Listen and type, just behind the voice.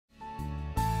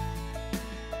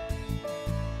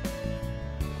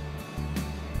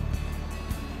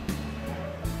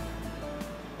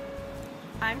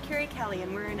I'm Kerrie Kelly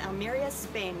and we're in Almeria,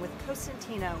 Spain with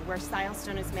Cosentino, where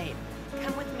Silestone is made.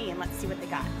 Come with me and let's see what they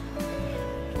got.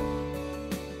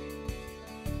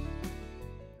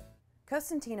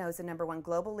 Cosentino is the #1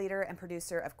 global leader and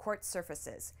producer of quartz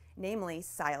surfaces, namely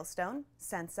Silestone,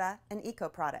 Sensa, and eco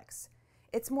products.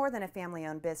 It's more than a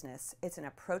family-owned business. It's an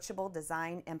approachable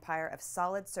design empire of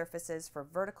solid surfaces for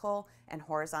vertical and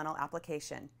horizontal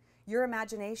application. Your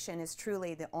imagination is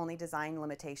truly the only design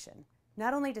limitation.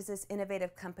 Not only does this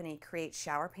innovative company create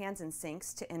shower pans and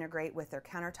sinks to integrate with their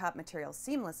countertop materials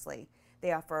seamlessly,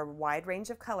 they offer a wide range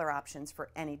of color options for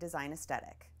any design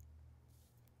aesthetic.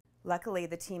 Luckily,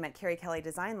 the team at Kerrie Kelly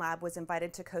Design Lab was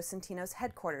invited to Cosentino's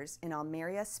headquarters in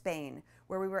Almeria, Spain,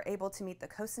 where we were able to meet the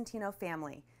Cosentino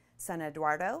family, son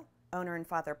Eduardo, owner and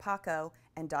father Paco,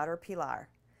 and daughter Pilar.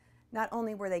 Not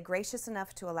only were they gracious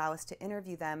enough to allow us to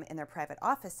interview them in their private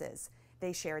offices,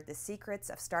 they shared the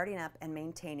secrets of starting up and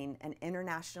maintaining an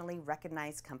internationally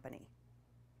recognized company.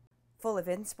 Full of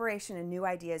inspiration and new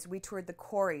ideas, we toured the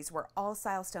quarries where all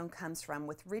Silestone comes from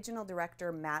with regional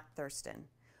director Matt Thurston.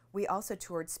 We also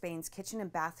toured Spain's kitchen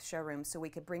and bath showroom so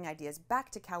we could bring ideas back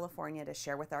to California to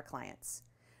share with our clients.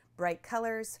 Bright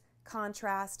colors,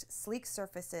 contrast, sleek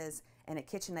surfaces, and a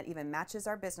kitchen that even matches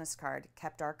our business card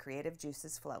kept our creative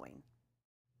juices flowing.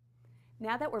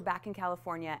 Now that we're back in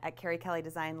California at Kerrie Kelly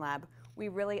Design Lab, we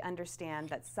really understand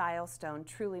that Silestone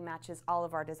truly matches all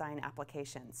of our design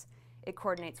applications. It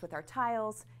coordinates with our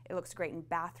tiles, it looks great in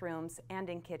bathrooms and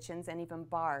in kitchens and even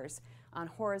bars on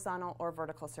horizontal or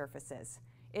vertical surfaces.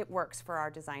 It works for our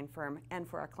design firm and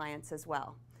for our clients as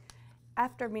well.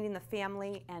 After meeting the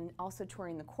family and also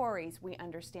touring the quarries, we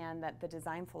understand that the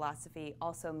design philosophy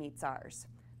also meets ours,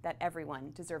 that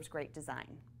everyone deserves great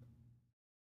design.